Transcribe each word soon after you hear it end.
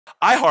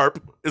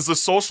EyeHarp is a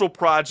social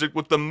project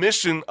with the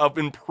mission of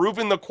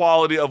improving the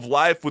quality of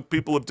life with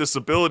people with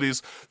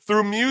disabilities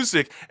through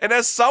music. And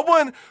as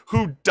someone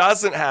who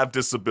doesn't have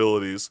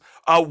disabilities,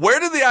 where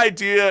did the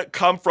idea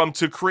come from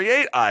to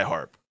create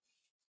EyeHarp?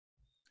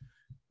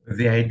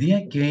 The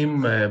idea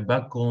came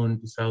back on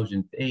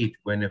 2008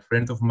 when a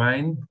friend of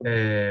mine,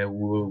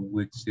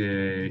 which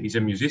is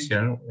a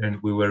musician,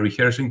 and we were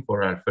rehearsing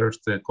for our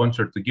first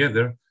concert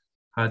together,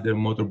 had a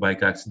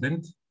motorbike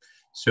accident.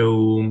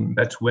 So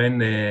that's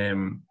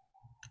when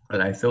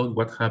I thought,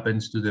 what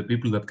happens to the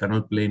people that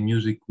cannot play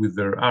music with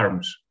their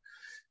arms?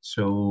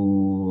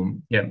 So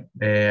yeah,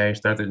 I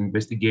started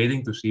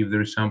investigating to see if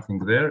there is something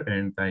there,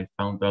 and I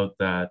found out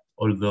that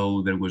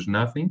although there was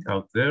nothing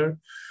out there,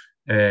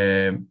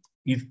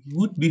 it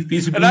would be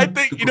feasible. And I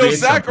think, to create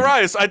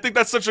Zacharias, I think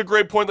that's such a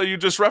great point that you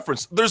just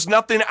referenced. There's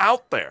nothing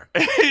out there,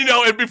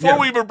 and before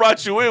we even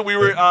brought you in, we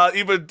were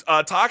even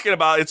talking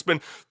about it's been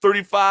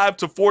 35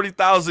 to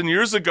 40,000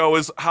 years ago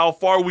is how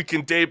far we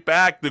can date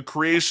back the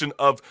creation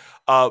of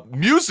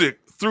music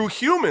through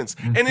humans.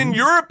 Mm-hmm. And in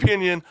your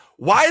opinion,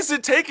 why is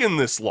it taking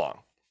this long?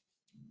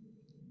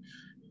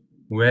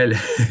 Well,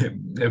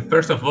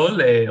 first of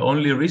all,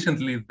 only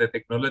recently the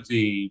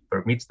technology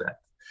permits that.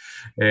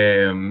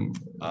 The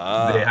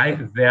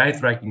eye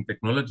tracking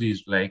technology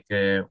is like,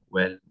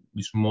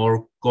 it's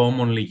more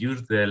commonly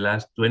used the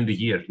last 20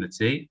 years, let's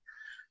say.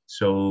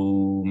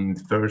 So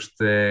first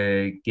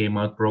came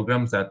out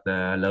programs that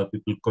allow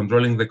people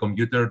controlling the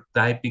computer,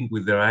 typing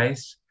with their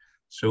eyes.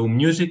 So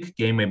music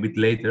came a bit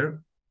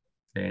later,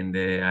 and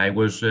I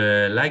was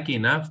lucky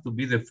enough to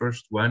be the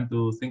first one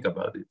to think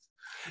about it.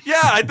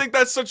 Yeah, I think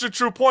that's such a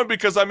true point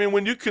because, I mean,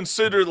 when you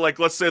consider, like,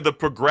 let's say the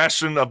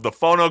progression of the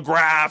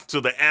phonograph to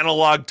the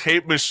analog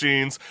tape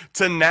machines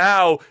to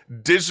now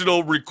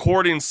digital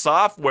recording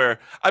software,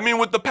 I mean,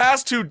 with the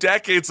past 2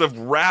 decades of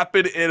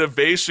rapid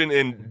innovation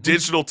in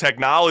digital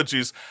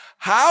technologies,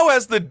 how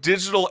has the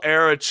digital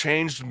era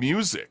changed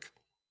music?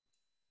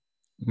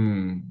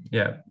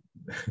 Yeah,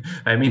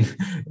 I mean,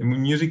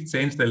 music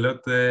changed a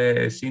lot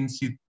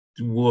since it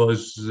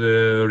was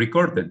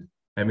recorded.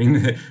 I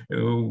mean,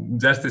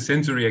 just a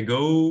century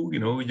ago,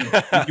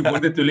 if you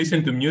wanted to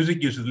listen to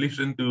music, you should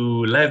listen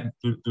to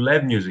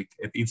live music.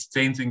 It's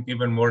changing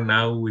even more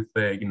now with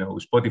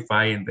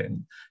Spotify and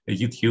then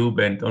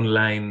YouTube and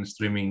online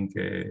streaming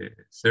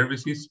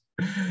services.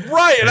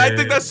 Right, and I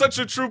think that's such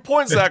a true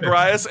point,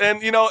 Zacharias.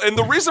 And and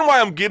the reason why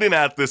I'm getting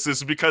at this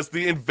is because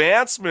the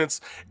advancements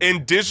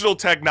in digital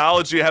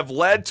technology have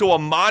led to a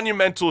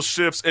monumental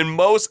shifts in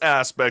most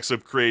aspects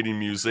of creating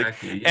music.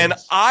 Exactly, yes. And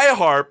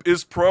EyeHarp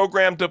is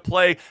programmed to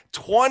play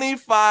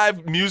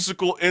 25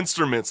 musical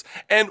instruments.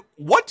 And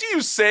what do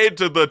you say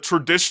to the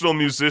traditional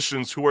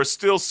musicians who are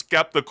still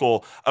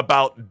skeptical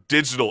about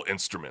digital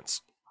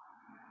instruments?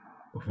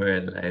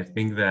 Well, I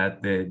think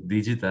that the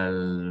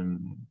digital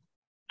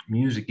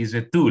music is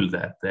a tool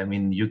that, I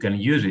mean, you can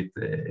use it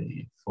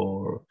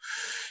for,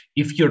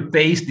 if your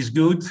taste is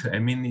good, I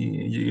mean,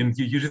 you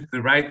use it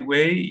the right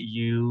way,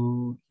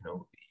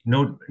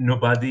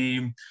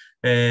 nobody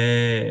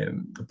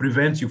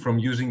prevents you from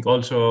using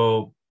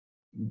also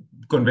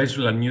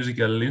conventional and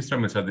musical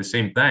instruments at the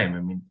same time. I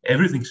mean,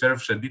 everything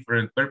serves a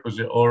different purpose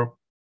or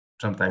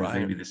sometimes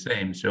maybe the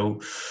same. So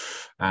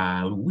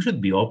we should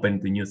be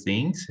open to new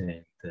things.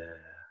 And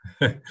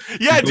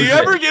yeah, do you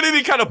ever get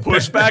any kind of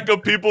pushback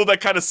of people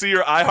that kind of see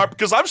your EyeHarp?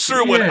 Because I'm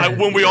sure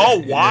when we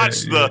all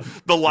watch the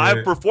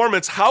live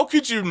performance, how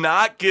could you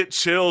not get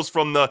chills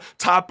from the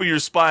top of your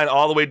spine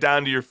all the way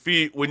down to your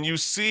feet when you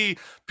see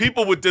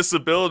people with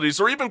disabilities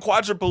or even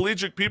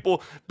quadriplegic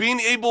people being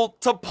able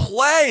to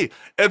play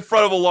in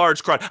front of a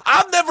large crowd?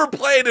 I've never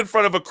played in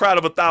front of a crowd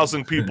of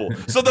 1,000 people.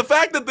 So the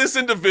fact that this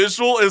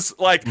individual is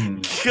like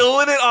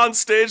killing it on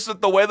stage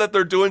the way that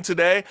they're doing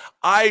today,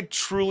 I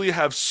truly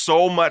have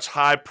so much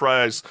high praise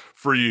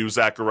for you,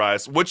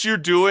 Zacharias. What you're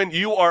doing,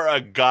 you are a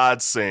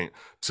God saint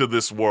to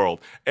this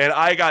world. And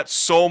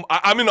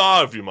I'm in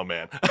awe of you, my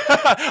man.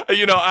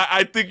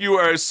 I think you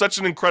are such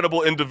an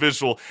incredible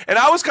individual. And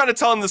I was kind of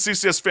telling the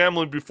CCS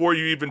family before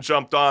you even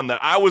jumped on that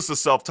I was a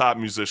self-taught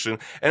musician,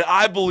 and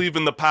I believe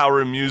in the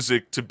power of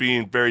music to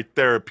being very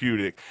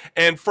therapeutic.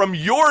 And from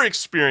your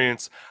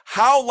experience,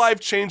 how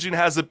life-changing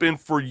has it been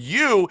for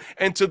you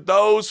and to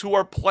those who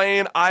are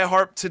playing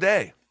EyeHarp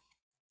today?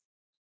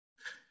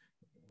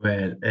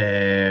 Well,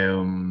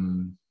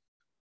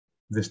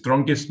 the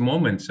strongest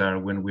moments are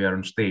when we are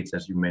on stage,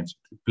 as you mentioned,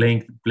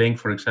 playing,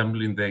 for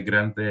example, in the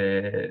Grand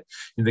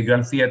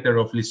Theater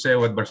of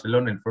Liceu at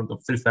Barcelona in front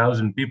of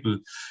 3,000 people.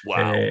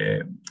 Wow!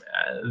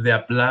 The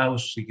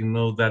applause,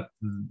 that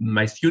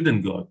my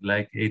student got,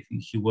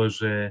 he was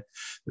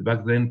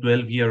back then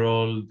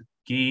 12-year-old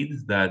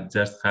kid that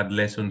just had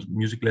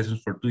music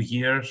lessons for 2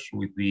 years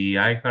with the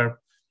EyeHarp.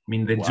 I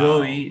mean, the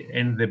joy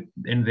and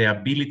the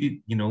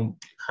ability,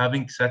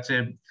 having such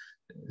a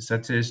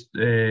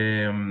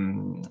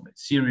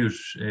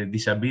serious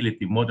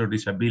disability, motor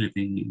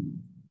disability,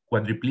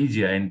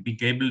 quadriplegia, and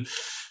being able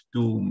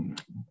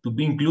to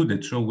be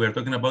included. So we're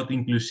talking about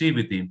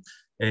inclusivity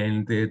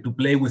and to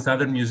play with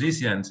other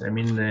musicians. I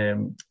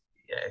mean,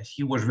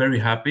 he was very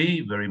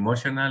happy, very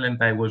emotional,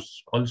 and I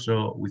was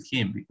also with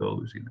him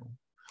because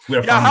we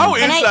are family. How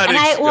is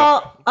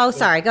that?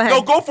 Sorry, go ahead.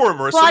 No, go for it,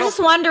 Marissa. Well, I'm just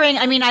wondering.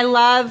 I mean, I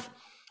love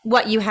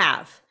what you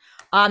have.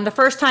 The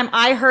first time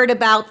I heard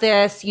about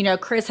this,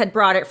 Chris had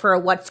brought it for a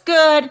What's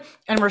Good,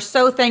 and we're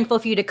so thankful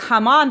for you to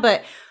come on.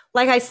 But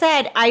like I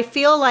said, I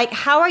feel like,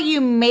 how are you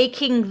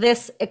making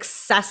this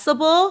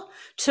accessible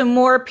to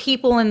more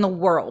people in the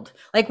world?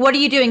 Like, what are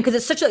you doing?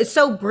 Because it's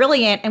so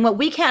brilliant. And what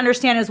we can't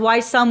understand is why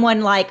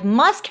someone like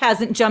Musk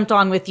hasn't jumped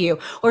on with you,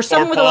 or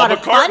someone with a lot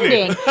of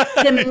funding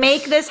to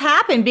make this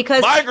happen.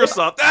 Because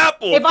Microsoft,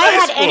 Apple, if Facebook. I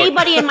had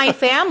anybody in my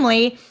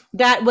family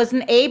that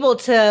wasn't able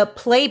to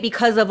play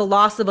because of a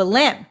loss of a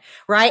limb,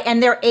 right,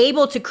 and they're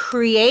able to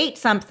create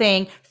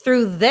something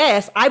through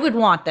this, I would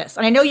want this.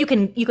 And I know you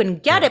can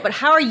get it, but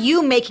how are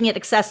you making it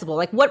accessible?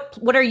 Like,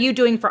 what are you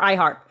doing for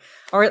EyeHarp?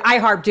 Or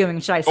EyeHarp doing,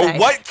 should I say? Or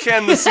what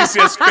can the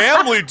CCS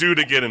family do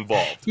to get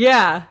involved?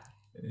 Yeah.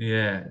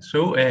 Yeah.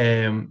 So,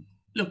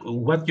 look,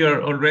 what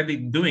you're already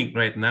doing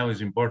right now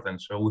is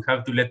important. So we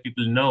have to let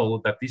people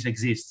know that this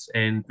exists.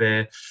 And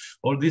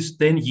all these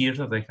 10 years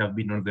that I have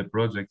been on the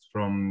project,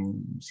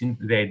 from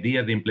the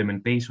idea, the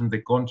implementation,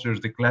 the concerts,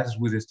 the classes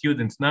with the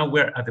students, now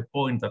we're at the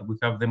point that we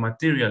have the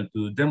material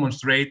to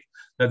demonstrate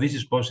that this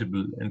is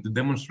possible, and to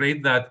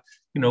demonstrate that,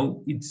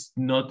 it's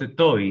not a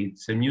toy.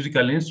 It's a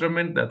musical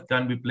instrument that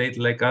can be played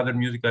like other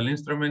musical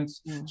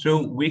instruments. Mm.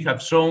 So we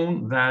have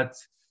shown that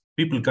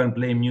people can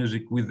play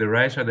music with the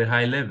rights at a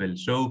high level.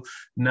 So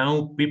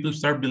now people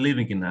start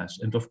believing in us.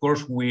 And of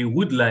course, we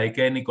would like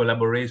any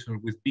collaboration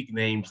with big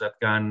names that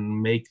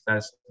can make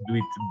us do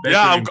it better.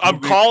 Yeah, I'm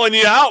calling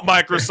you out,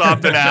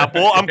 Microsoft and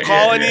Apple. I'm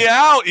calling you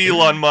out,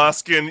 Elon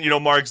Musk and,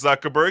 Mark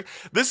Zuckerberg.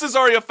 This is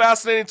already a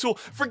fascinating tool.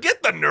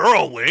 Forget the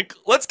Neuralink.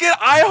 Let's get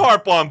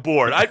EyeHarp on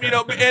board.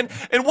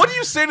 And what do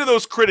you say to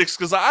those critics?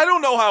 Because I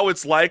don't know how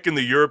it's like in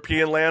the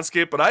European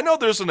landscape, but I know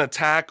there's an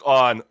attack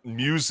on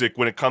music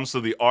when it comes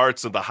to the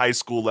arts and the high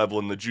school level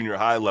and the junior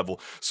high level.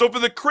 So for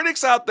the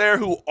critics out there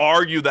who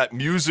argue that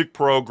music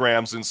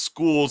programs in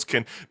schools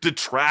can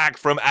detract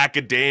from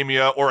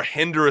academia or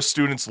hinder a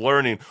student's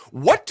learning,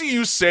 what do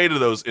you say to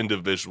those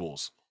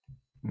individuals?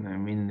 I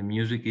mean, the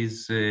music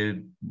is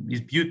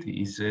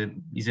beauty, is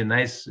a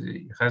nice,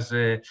 has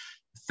a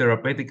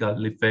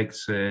therapeutical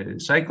effects,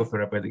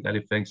 psychotherapeutical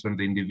effects on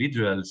the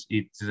individuals.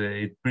 It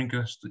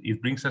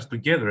brings us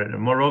together.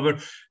 And moreover,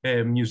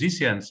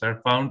 musicians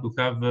are found to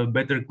have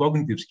better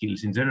cognitive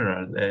skills in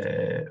general.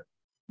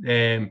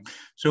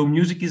 So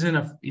music is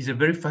a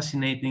very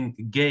fascinating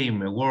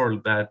game, a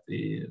world that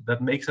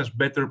makes us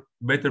better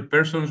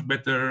persons,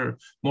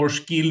 more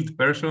skilled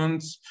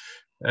persons.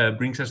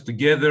 Brings us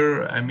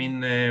together. I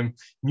mean,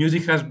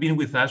 music has been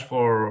with us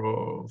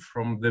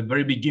from the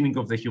very beginning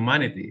of the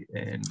humanity,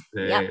 and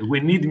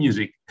we need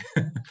music.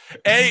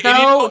 Hey,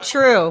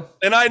 true.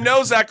 And I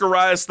know,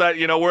 Zacharias, that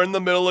we're in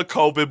the middle of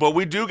COVID, but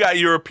we do got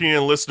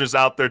European listeners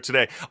out there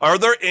today. Are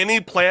there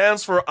any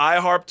plans for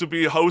EyeHarp to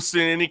be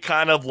hosting any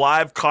kind of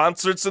live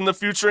concerts in the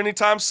future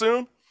anytime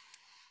soon?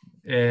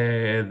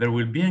 There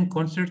will be a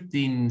concert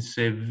in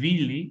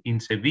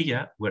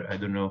Sevilla, where I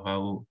don't know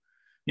how.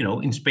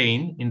 In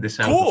Spain, in the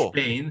south of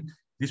Spain.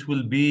 This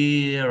will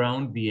be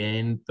around the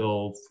end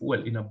of,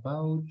 in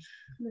about,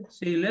 let's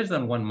say, less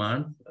than 1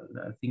 month.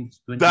 I think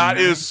it's 20. That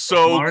is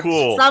so March.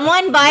 cool.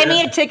 Someone buy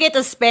me a ticket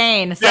to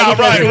Spain. So right.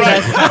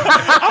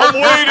 I'm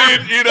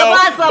waiting, Come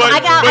on,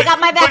 I got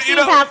my vaccine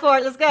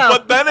passport. Let's go.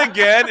 But then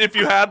again, if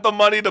you had the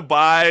money to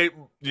buy,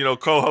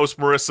 co-host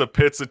Marissa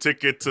Pitts a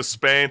ticket to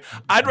Spain,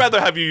 I'd rather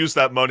have you use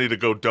that money to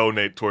go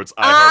donate towards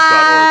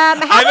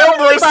EyeHarp.org.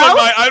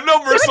 I know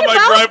Marissa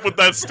might gripe with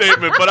that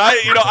statement, but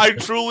I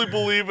truly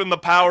believe in the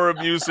power of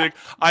music.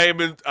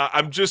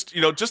 I'm just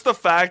the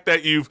fact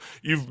that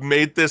you've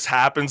made this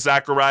happen,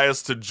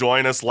 Zacharias, to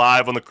join us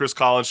live on the Chris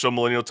Collins Show,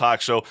 Millennial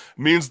Talk Show,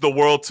 means the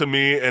world to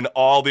me and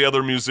all the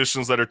other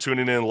musicians that are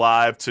tuning in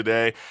live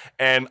today.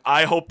 And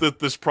I hope that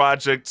this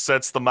project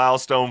sets the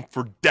milestone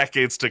for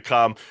decades to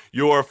come.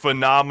 You are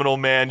phenomenal,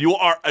 man. You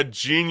are a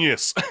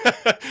genius.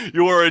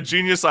 You are a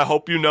genius. I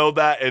hope you know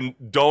that, and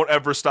don't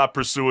ever stop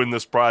pursuing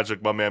this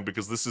project, my man,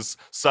 because this is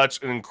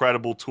such an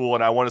incredible tool.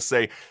 And I want to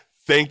say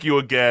thank you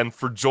again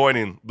for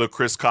joining the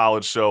Chris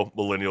Collins Show,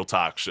 Millennial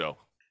Talk Show.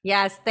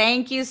 Yes,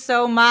 thank you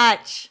so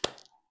much.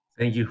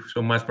 Thank you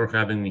so much for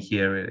having me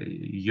here.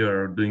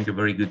 You're doing a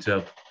very good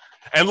job.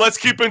 And let's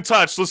keep in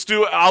touch.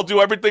 I'll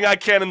do everything I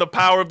can in the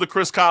power of the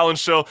Chris Collins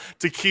Show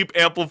to keep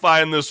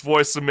amplifying this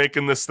voice and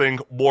making this thing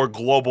more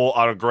global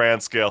on a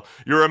grand scale.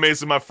 You're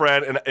amazing, my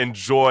friend, and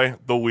enjoy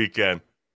the weekend.